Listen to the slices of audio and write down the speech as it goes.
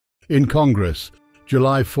In Congress,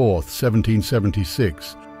 July 4,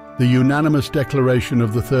 1776, the unanimous declaration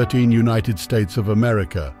of the 13 United States of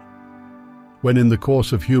America, when in the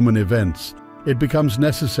course of human events, it becomes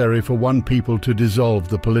necessary for one people to dissolve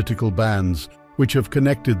the political bands which have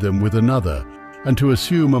connected them with another, and to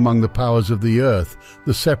assume among the powers of the earth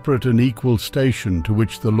the separate and equal station to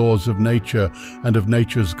which the laws of nature and of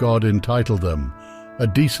nature's God entitle them, a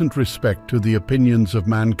decent respect to the opinions of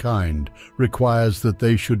mankind requires that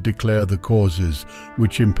they should declare the causes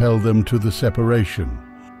which impel them to the separation.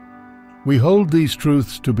 We hold these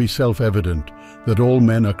truths to be self-evident, that all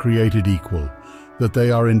men are created equal, that they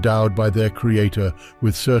are endowed by their Creator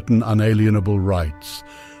with certain unalienable rights,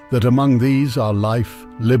 that among these are life,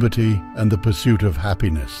 liberty, and the pursuit of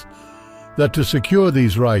happiness, that to secure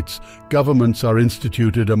these rights, governments are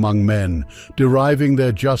instituted among men, deriving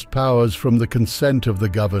their just powers from the consent of the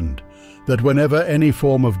governed, that whenever any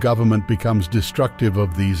form of government becomes destructive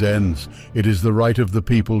of these ends, it is the right of the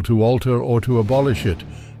people to alter or to abolish it,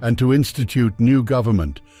 and to institute new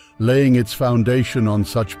government, laying its foundation on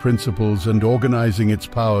such principles and organizing its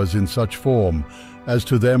powers in such form as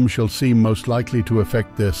to them shall seem most likely to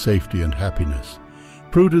affect their safety and happiness.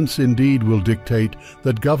 Prudence indeed will dictate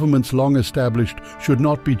that governments long established should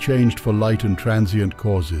not be changed for light and transient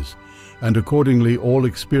causes, and accordingly all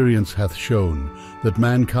experience hath shown that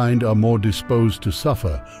mankind are more disposed to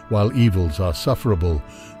suffer while evils are sufferable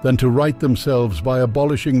than to right themselves by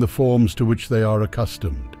abolishing the forms to which they are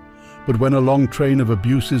accustomed. But when a long train of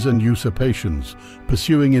abuses and usurpations,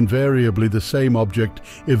 pursuing invariably the same object,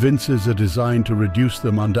 evinces a design to reduce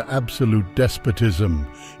them under absolute despotism,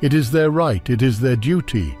 it is their right, it is their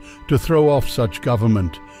duty, to throw off such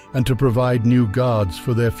government and to provide new guards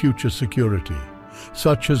for their future security.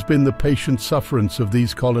 Such has been the patient sufferance of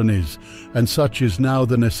these colonies, and such is now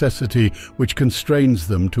the necessity which constrains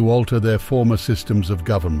them to alter their former systems of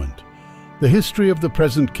government. The history of the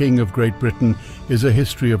present King of Great Britain is a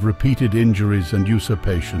history of repeated injuries and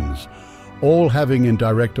usurpations, all having in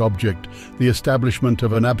direct object the establishment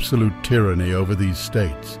of an absolute tyranny over these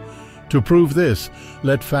states. To prove this,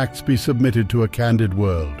 let facts be submitted to a candid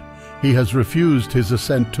world. He has refused his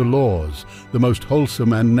assent to laws, the most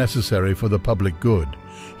wholesome and necessary for the public good.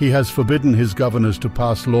 He has forbidden his governors to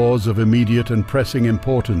pass laws of immediate and pressing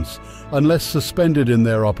importance, unless suspended in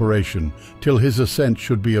their operation, till his assent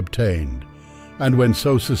should be obtained. And when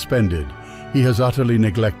so suspended, he has utterly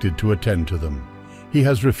neglected to attend to them. He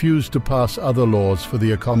has refused to pass other laws for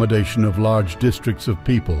the accommodation of large districts of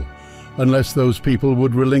people, unless those people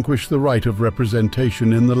would relinquish the right of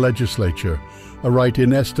representation in the legislature, a right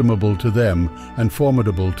inestimable to them and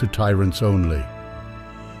formidable to tyrants only.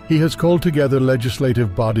 He has called together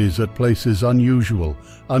legislative bodies at places unusual,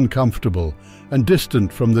 uncomfortable, and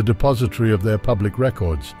distant from the depository of their public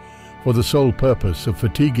records, for the sole purpose of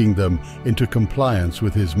fatiguing them into compliance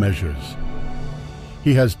with his measures.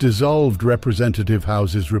 He has dissolved representative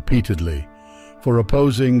houses repeatedly, for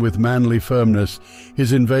opposing with manly firmness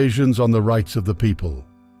his invasions on the rights of the people.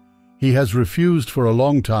 He has refused for a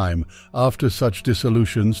long time, after such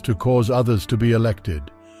dissolutions, to cause others to be elected,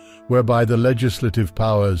 whereby the legislative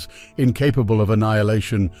powers, incapable of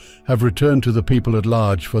annihilation, have returned to the people at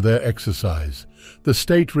large for their exercise, the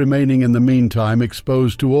state remaining in the meantime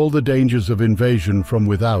exposed to all the dangers of invasion from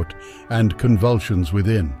without and convulsions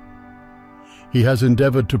within. He has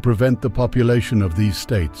endeavored to prevent the population of these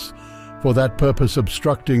states, for that purpose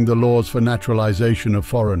obstructing the laws for naturalization of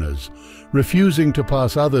foreigners, refusing to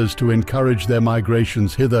pass others to encourage their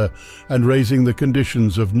migrations hither, and raising the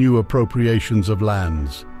conditions of new appropriations of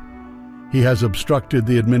lands. He has obstructed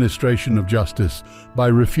the administration of justice by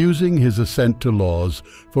refusing his assent to laws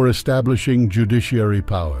for establishing judiciary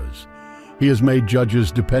powers. He has made judges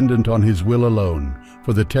dependent on his will alone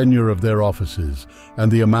for the tenure of their offices and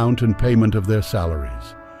the amount and payment of their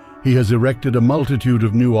salaries. He has erected a multitude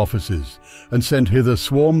of new offices and sent hither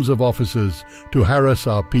swarms of officers to harass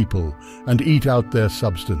our people and eat out their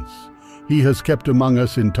substance. He has kept among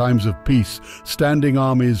us in times of peace standing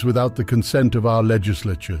armies without the consent of our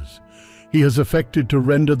legislatures. He has affected to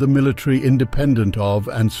render the military independent of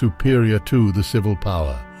and superior to the civil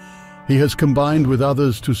power. He has combined with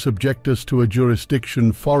others to subject us to a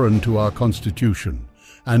jurisdiction foreign to our Constitution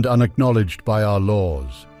and unacknowledged by our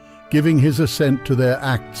laws, giving his assent to their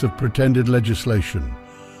acts of pretended legislation,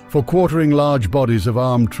 for quartering large bodies of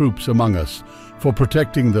armed troops among us, for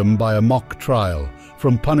protecting them by a mock trial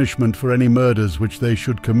from punishment for any murders which they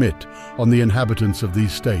should commit on the inhabitants of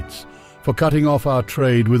these states, for cutting off our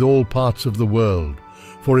trade with all parts of the world,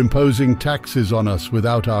 for imposing taxes on us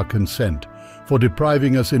without our consent, for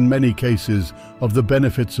depriving us in many cases of the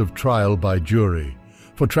benefits of trial by jury,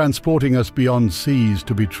 for transporting us beyond seas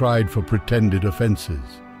to be tried for pretended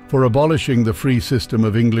offences, for abolishing the free system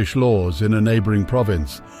of English laws in a neighbouring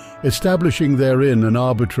province, establishing therein an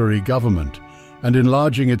arbitrary government, and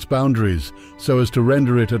enlarging its boundaries so as to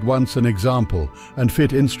render it at once an example and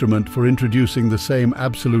fit instrument for introducing the same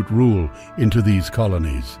absolute rule into these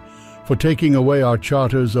colonies, for taking away our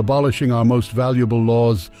charters, abolishing our most valuable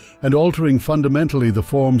laws, and altering fundamentally the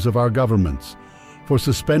forms of our governments, for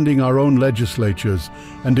suspending our own legislatures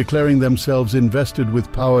and declaring themselves invested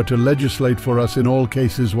with power to legislate for us in all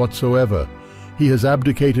cases whatsoever. He has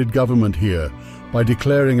abdicated government here by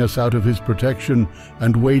declaring us out of his protection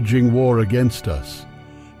and waging war against us.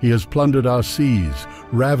 He has plundered our seas,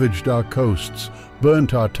 ravaged our coasts,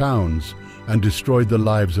 burnt our towns, and destroyed the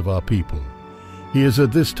lives of our people. He is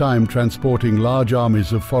at this time transporting large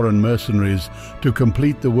armies of foreign mercenaries to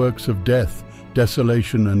complete the works of death,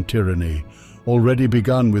 desolation, and tyranny, already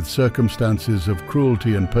begun with circumstances of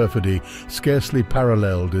cruelty and perfidy scarcely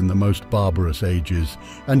paralleled in the most barbarous ages,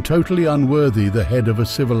 and totally unworthy the head of a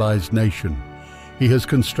civilized nation. He has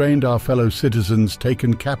constrained our fellow citizens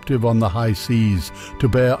taken captive on the high seas to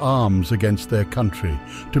bear arms against their country,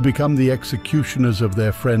 to become the executioners of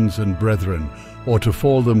their friends and brethren, or to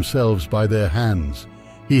fall themselves by their hands.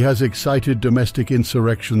 He has excited domestic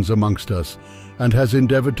insurrections amongst us, and has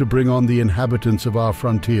endeavored to bring on the inhabitants of our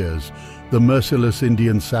frontiers, the merciless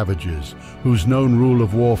Indian savages, whose known rule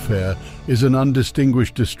of warfare is an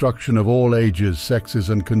undistinguished destruction of all ages, sexes,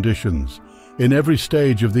 and conditions. In every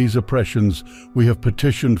stage of these oppressions, we have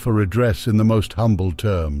petitioned for redress in the most humble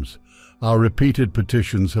terms. Our repeated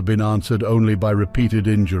petitions have been answered only by repeated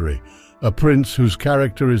injury. A prince whose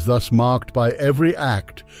character is thus marked by every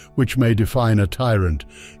act which may define a tyrant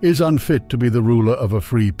is unfit to be the ruler of a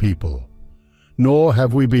free people. Nor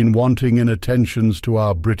have we been wanting in attentions to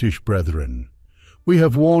our British brethren. We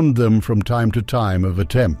have warned them from time to time of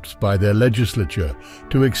attempts by their legislature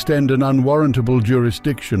to extend an unwarrantable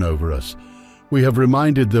jurisdiction over us. We have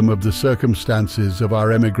reminded them of the circumstances of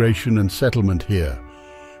our emigration and settlement here.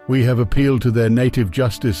 We have appealed to their native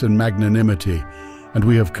justice and magnanimity, and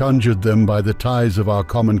we have conjured them by the ties of our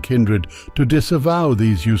common kindred to disavow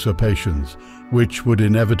these usurpations, which would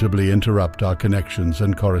inevitably interrupt our connections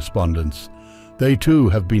and correspondence. They too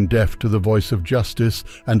have been deaf to the voice of justice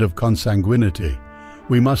and of consanguinity.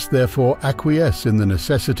 We must therefore acquiesce in the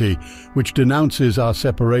necessity which denounces our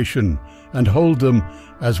separation, and hold them,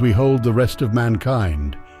 as we hold the rest of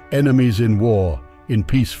mankind, enemies in war, in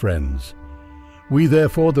peace friends. We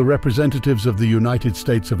therefore, the representatives of the United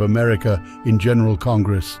States of America in General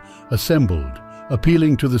Congress, assembled,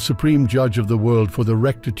 appealing to the Supreme Judge of the world for the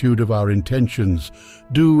rectitude of our intentions,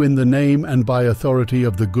 do in the name and by authority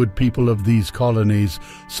of the good people of these colonies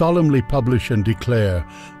solemnly publish and declare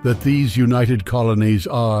that these united colonies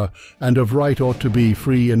are, and of right ought to be,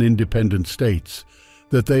 free and independent states,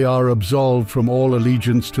 that they are absolved from all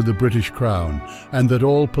allegiance to the British Crown, and that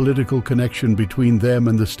all political connection between them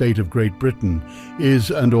and the state of Great Britain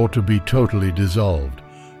is and ought to be totally dissolved,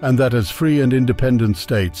 and that as free and independent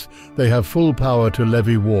states they have full power to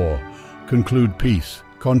levy war, conclude peace,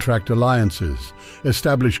 contract alliances,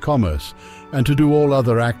 establish commerce, and to do all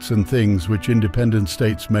other acts and things which independent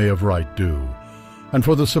states may of right do. And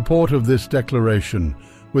for the support of this declaration,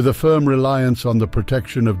 with a firm reliance on the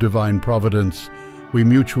protection of divine providence, we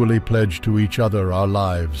mutually pledge to each other our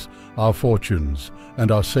lives, our fortunes, and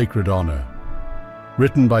our sacred honor.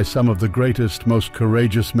 Written by some of the greatest, most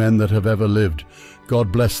courageous men that have ever lived. God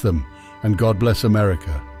bless them, and God bless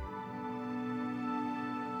America.